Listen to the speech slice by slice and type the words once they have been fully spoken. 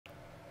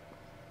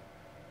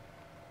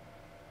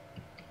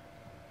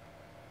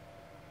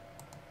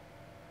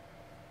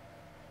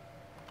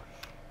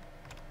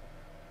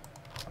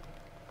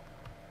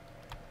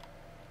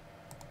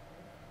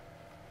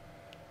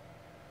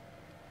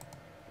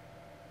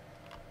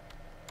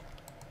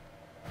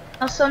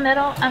Also,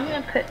 Metal, I'm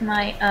gonna put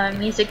my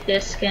music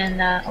disc and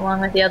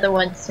along with the other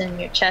ones in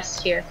your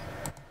chest here.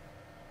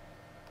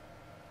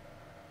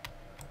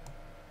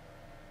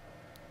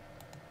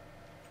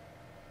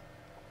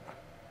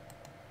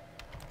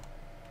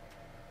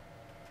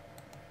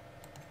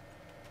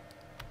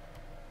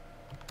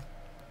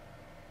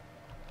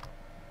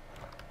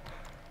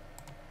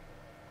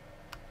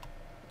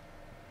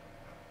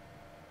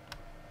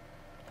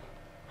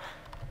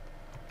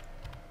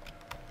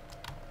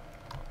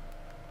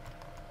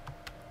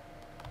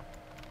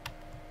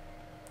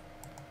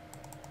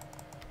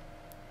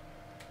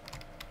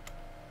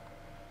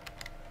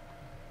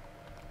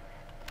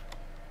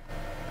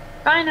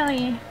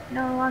 Finally,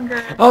 no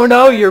longer Oh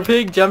no, your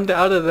starving. pig jumped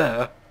out of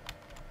the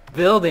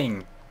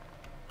building.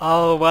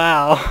 Oh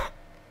wow.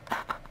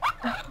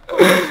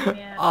 Oh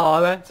man,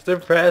 Oh, that's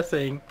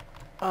depressing.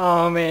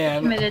 Oh he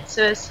man. committed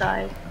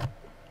suicide.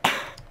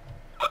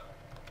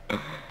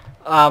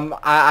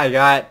 I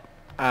got,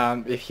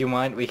 if you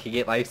want, we could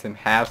get like some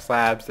half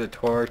slabs, a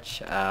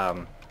torch,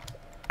 and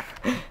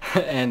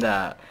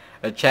a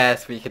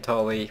chest. We could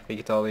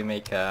totally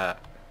make a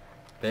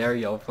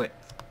burial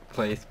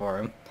place for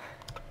him.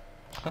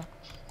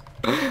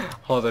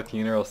 Hold a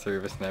funeral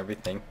service and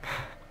everything.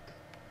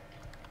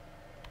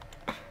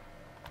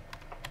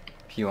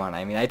 If you want,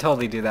 I mean, I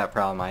totally do that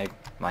for all my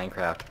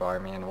Minecraft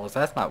farm animals.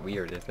 That's not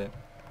weird, is it?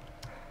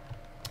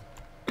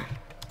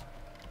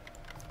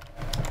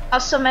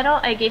 Also, Metal,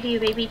 I gave you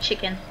a baby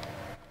chicken.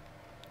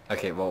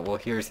 Okay, well,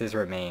 here's his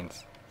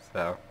remains.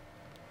 So,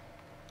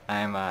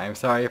 I'm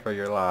sorry for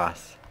your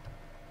loss.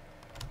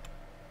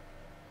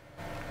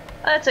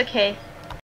 Oh, that's okay.